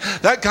family.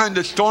 That kind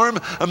of storm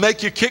will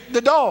make you kick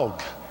the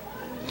dog.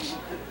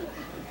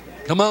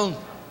 Come on.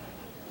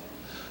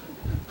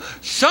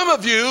 Some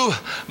of you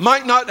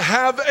might not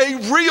have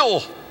a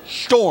real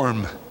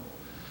storm,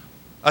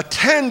 a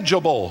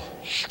tangible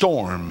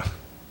storm.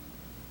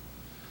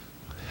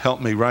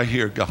 Help me right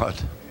here,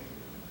 God.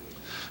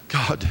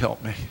 God,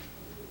 help me.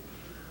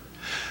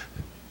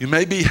 You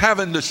may be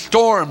having the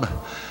storm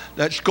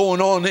that's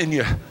going on in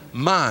your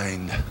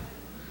mind.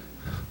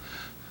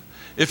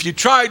 If you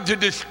tried to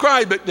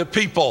describe it to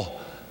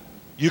people,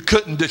 you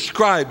couldn't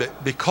describe it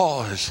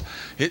because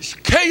it's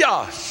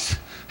chaos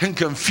and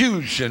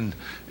confusion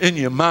in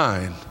your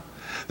mind.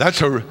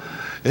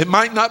 It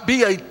might not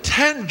be a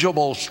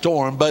tangible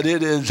storm, but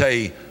it is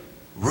a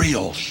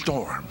real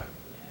storm.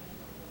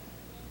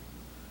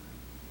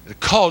 It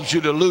causes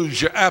you to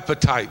lose your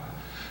appetite.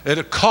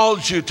 It'll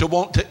cause you to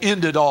want to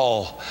end it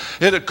all.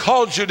 It'll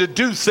cause you to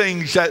do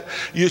things that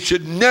you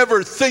should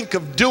never think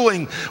of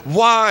doing.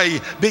 Why?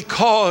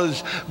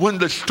 Because when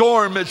the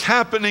storm is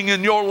happening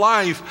in your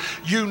life,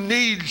 you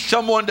need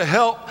someone to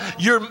help.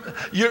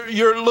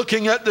 You're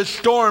looking at the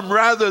storm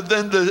rather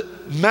than the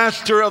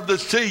master of the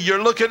sea.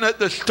 You're looking at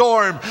the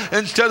storm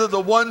instead of the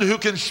one who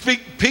can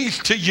speak peace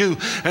to you.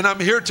 And I'm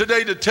here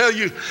today to tell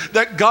you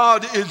that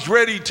God is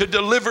ready to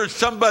deliver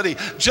somebody,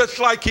 just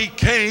like he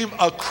came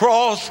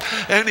across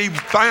and he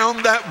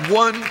found that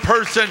one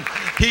person.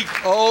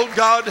 Oh,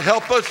 God,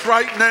 help us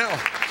right now.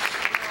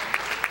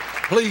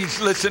 Please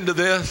listen to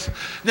this.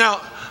 Now,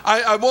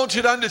 I want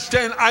you to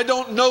understand, I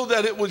don't know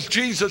that it was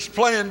Jesus'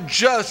 plan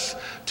just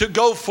to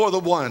go for the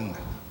one.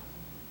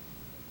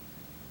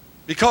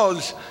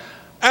 Because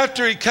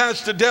after he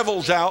cast the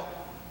devils out,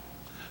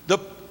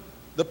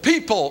 the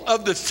people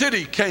of the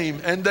city came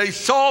and they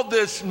saw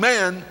this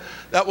man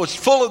that was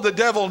full of the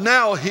devil.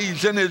 Now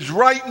he's in his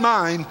right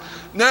mind.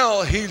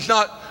 Now he's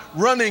not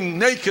running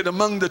naked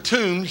among the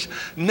tombs.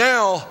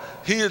 Now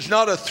he is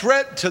not a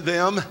threat to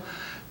them.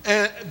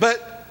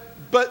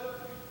 But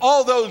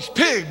all those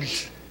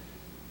pigs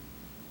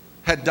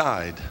had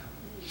died.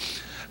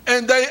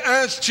 And they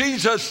asked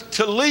Jesus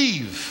to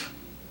leave.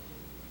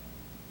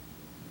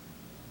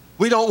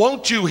 We don't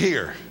want you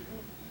here.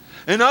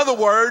 In other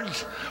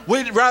words,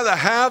 we'd rather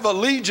have a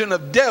legion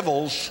of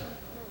devils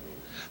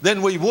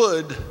than we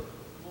would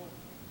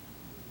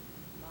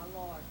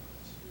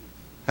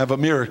have a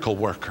miracle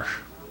worker.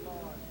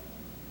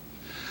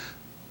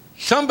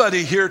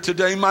 Somebody here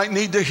today might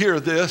need to hear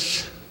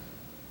this.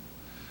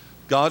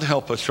 God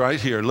help us right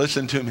here.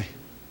 Listen to me.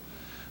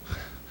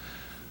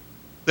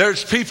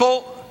 There's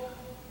people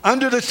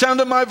under the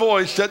sound of my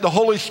voice that the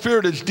Holy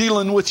Spirit is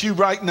dealing with you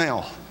right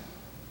now.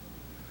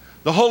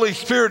 The Holy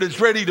Spirit is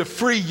ready to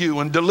free you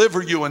and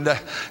deliver you and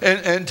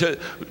to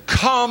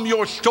calm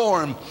your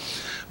storm.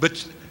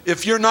 But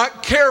if you're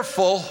not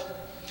careful,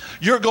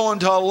 you're going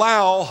to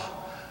allow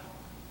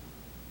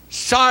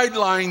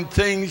sideline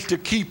things to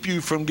keep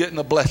you from getting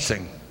a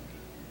blessing.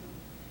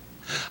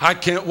 I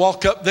can't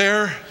walk up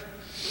there.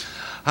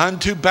 I'm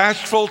too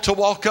bashful to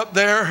walk up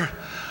there.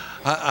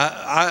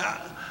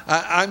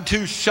 I'm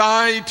too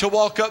shy to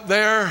walk up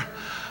there.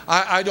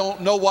 I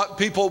don't know what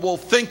people will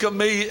think of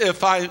me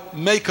if I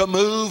make a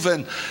move.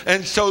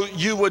 And so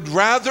you would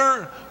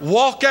rather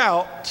walk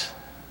out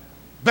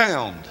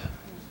bound,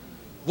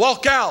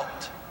 walk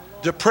out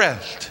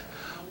depressed,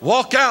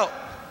 walk out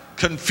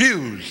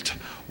confused,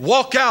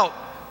 walk out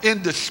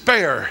in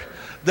despair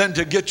than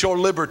to get your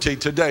liberty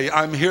today.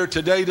 I'm here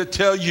today to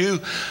tell you,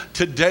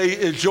 today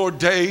is your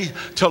day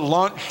to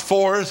launch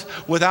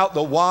forth without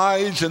the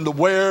whys and the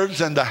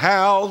wheres and the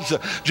hows.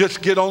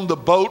 Just get on the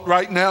boat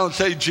right now and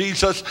say,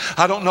 Jesus,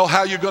 I don't know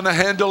how you're going to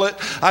handle it.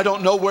 I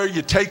don't know where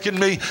you're taking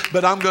me,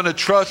 but I'm going to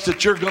trust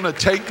that you're going to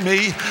take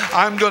me.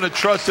 I'm going to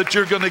trust that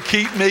you're going to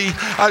keep me.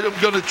 I'm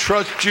going to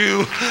trust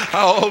you.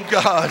 Oh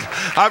God,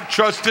 I've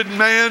trusted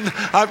man.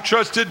 I've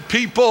trusted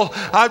people.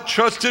 I've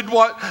trusted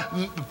what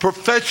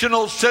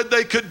professionals said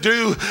they could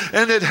do,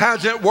 and it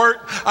hasn't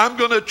worked. I'm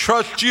going to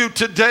trust you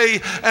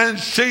today and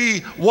see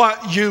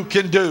what you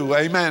can do.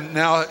 Amen.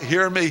 Now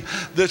hear me.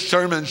 This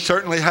sermon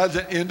certainly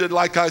hasn't ended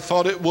like I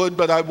thought it would,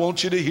 but I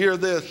want you to hear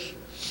this.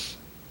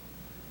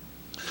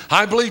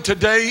 I believe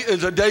today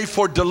is a day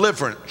for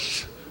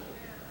deliverance.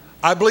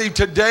 I believe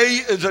today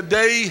is a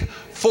day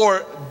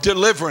for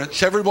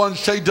deliverance. Everyone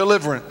say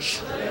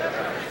deliverance.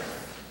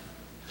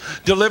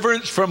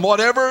 Deliverance from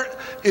whatever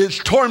is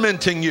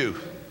tormenting you.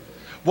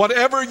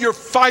 Whatever you're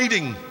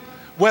fighting,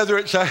 whether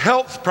it's a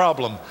health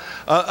problem,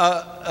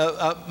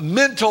 a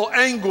mental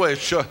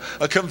anguish,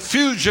 a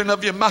confusion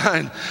of your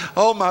mind.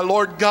 Oh my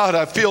Lord God,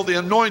 I feel the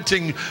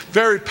anointing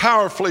very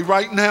powerfully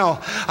right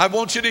now. I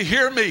want you to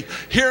hear me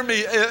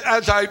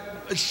as I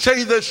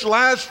say this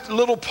last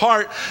little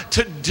part.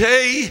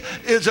 Today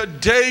is a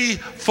day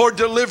for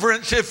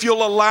deliverance if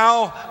you'll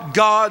allow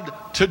God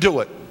to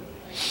do it.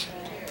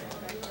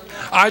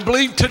 I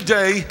believe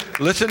today,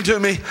 listen to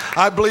me,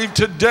 I believe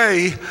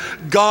today,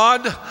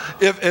 God,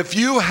 if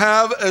you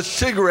have a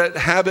cigarette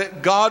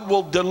habit, God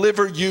will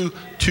deliver you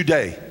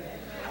today.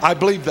 I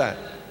believe that.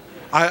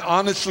 I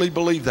honestly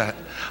believe that.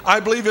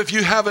 I believe if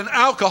you have an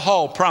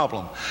alcohol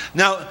problem.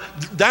 Now,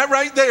 that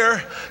right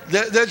there,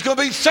 there's going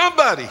to be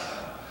somebody,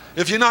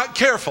 if you're not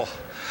careful.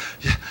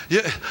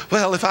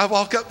 Well, if I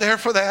walk up there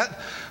for that,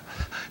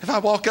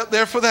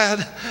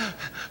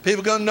 people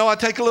are going to know I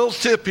take a little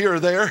sip here or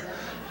there.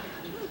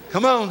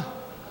 Come on.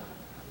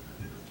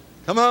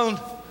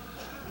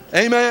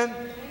 Amen.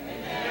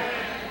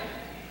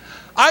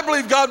 I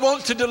believe God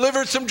wants to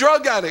deliver some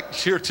drug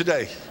addicts here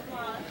today.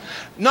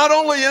 Not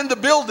only in the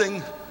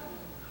building.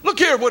 Look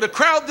here, with a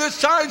crowd this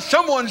size,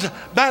 someone's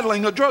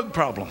battling a drug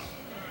problem.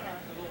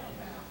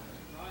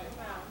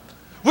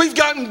 We've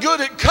gotten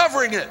good at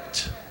covering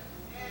it.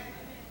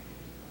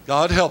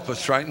 God help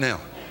us right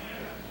now.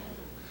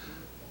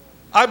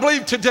 I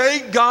believe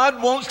today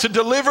God wants to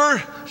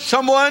deliver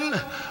someone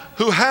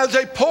who has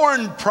a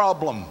porn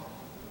problem.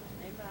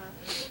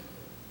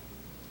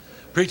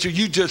 Preacher,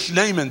 you just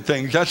naming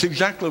things. That's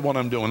exactly what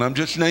I'm doing. I'm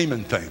just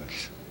naming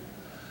things.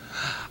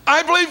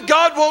 I believe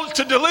God wants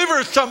to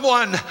deliver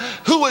someone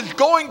who is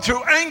going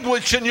through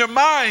anguish in your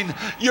mind.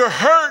 You're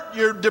hurt,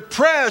 you're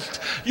depressed,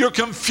 you're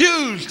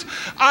confused.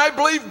 I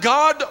believe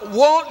God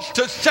wants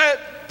to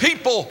set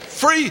people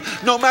free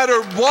no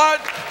matter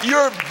what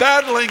you're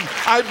battling.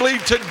 I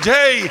believe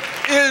today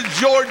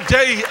is your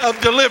day of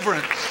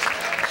deliverance.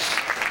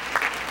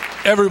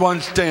 Everyone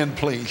stand,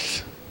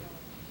 please.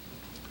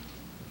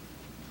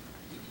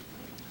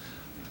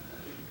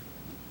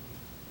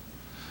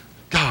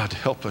 God,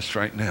 help us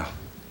right now.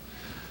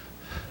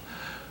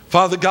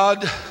 Father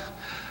God,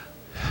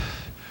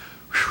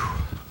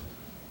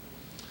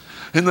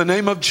 in the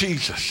name of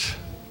Jesus,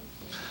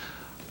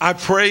 I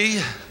pray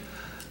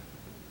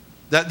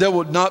that there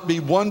would not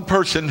be one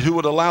person who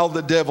would allow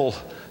the devil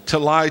to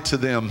lie to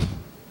them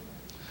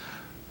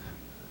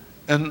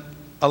and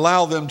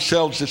allow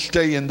themselves to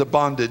stay in the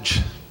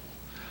bondage.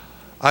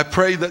 I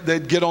pray that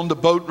they'd get on the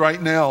boat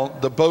right now,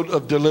 the boat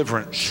of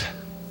deliverance.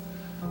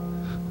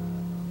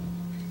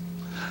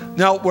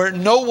 Now, where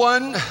no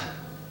one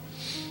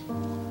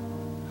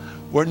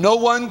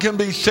can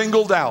be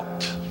singled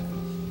out,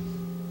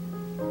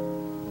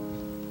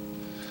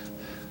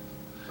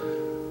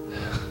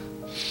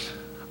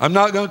 I'm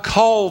not going to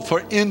call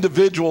for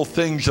individual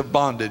things of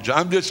bondage.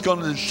 I'm just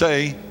going to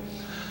say,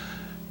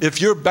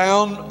 if you're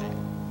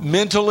bound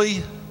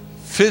mentally,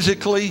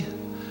 physically,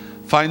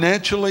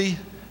 financially,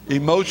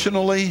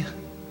 emotionally,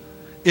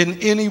 in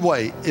any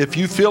way, if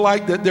you feel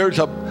like that there's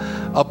a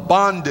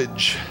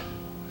bondage,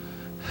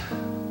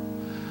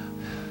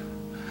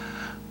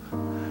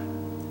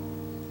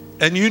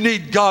 and you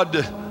need God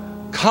to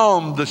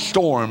calm the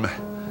storm,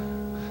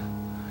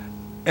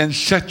 and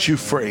set you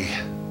free.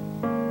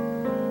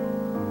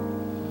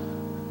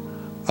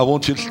 I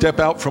want you to step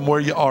out from where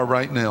you are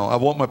right now. I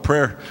want my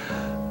prayer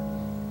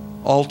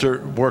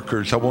altar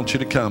workers, I want you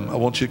to come. I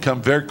want you to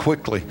come very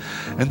quickly.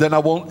 And then I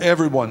want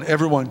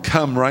everyone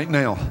come right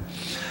now.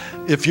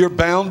 If you're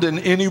bound in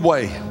any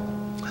way,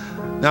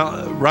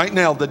 now, right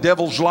now, the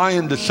devil's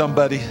lying to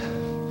somebody.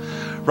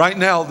 Right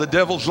now, the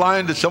devil's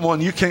lying to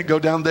someone. You can't go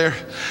down there.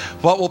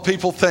 What will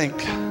people think?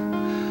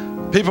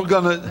 People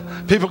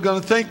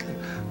gonna think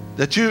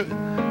that you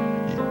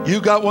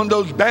got one of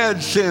those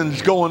bad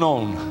sins going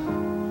on.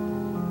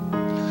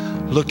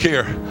 Look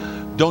here,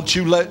 don't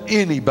you let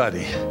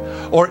anybody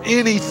or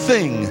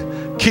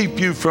anything keep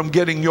you from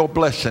getting your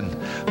blessing.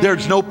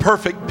 There's no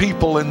perfect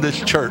people in this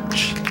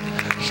church.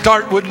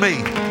 Start with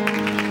me.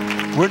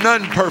 We're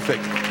none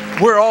perfect.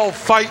 We're all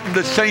fighting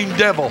the same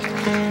devil.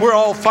 We're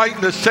all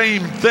fighting the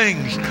same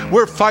things.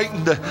 We're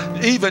fighting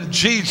even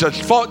Jesus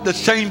fought the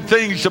same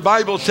things. The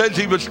Bible says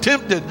he was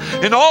tempted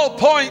in all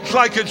points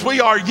like as we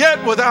are,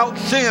 yet without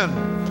sin.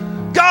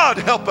 God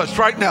help us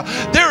right now.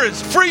 There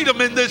is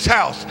freedom in this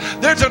house.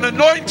 There's an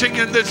anointing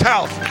in this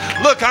house.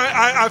 Look,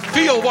 I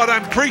feel what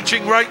I'm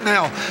preaching right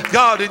now.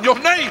 God, in your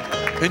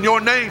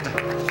name,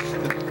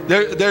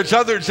 there's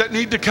others that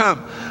need to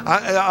come.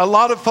 A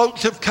lot of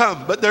folks have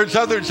come, but there's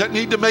others that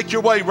need to make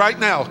your way right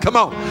now. Come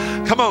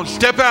on,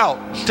 step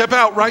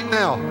out right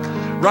now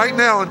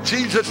in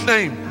Jesus'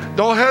 name.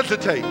 Don't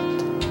hesitate.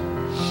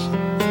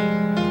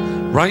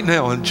 Right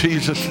now in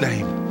Jesus'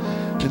 name.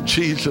 In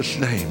Jesus'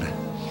 name.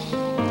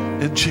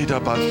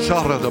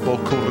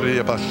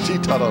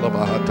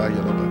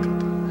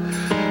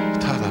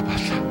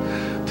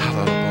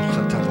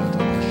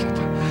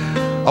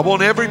 I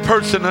want every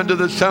person under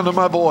the sound of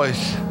my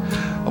voice.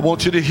 I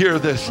want you to hear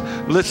this.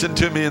 Listen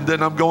to me, and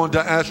then I'm going to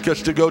ask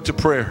us to go to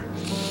prayer.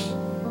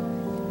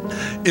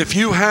 If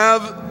you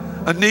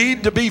have a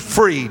need to be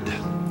freed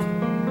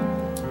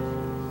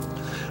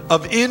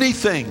of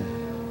anything,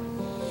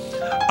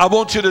 I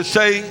want you to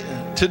say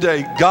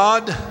today,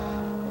 God,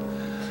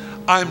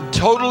 I'm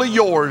totally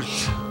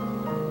yours,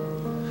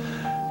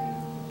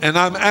 and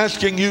I'm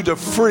asking you to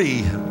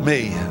free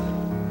me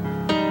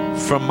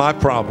from my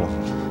problem.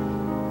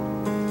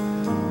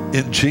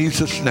 In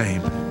Jesus'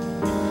 name.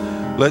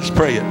 Let's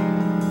pray it.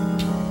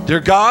 Dear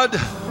God,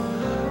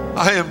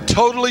 I am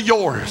totally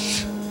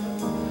yours,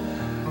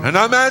 and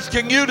I'm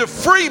asking you to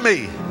free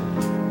me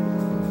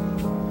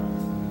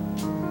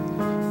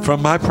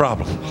from my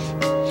problems.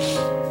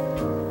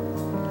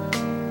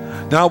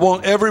 Now I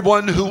want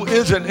everyone who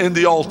isn't in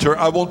the altar,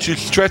 I want you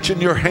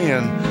stretching your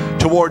hand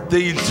toward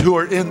these who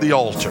are in the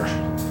altar.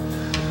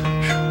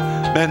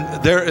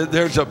 Man,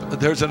 there's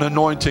an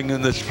anointing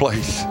in this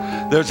place.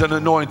 There's an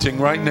anointing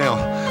right now.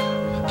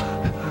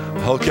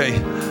 Okay.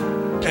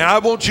 And I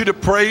want you to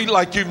pray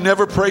like you've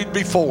never prayed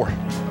before.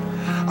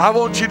 I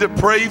want you to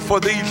pray for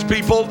these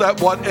people that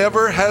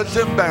whatever has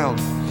them bound,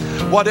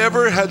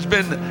 whatever has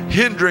been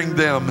hindering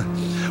them,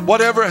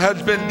 whatever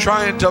has been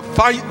trying to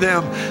fight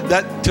them,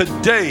 that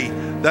today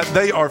that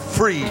they are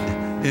freed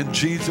in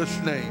Jesus'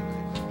 name.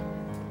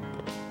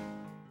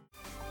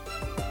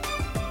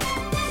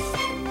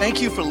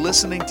 Thank you for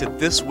listening to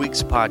this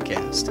week's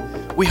podcast.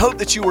 We hope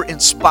that you were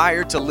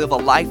inspired to live a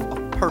life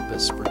of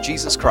purpose for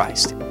Jesus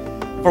Christ.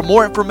 For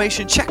more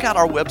information, check out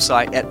our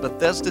website at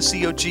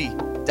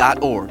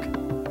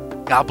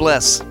BethesdaCog.org. God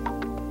bless.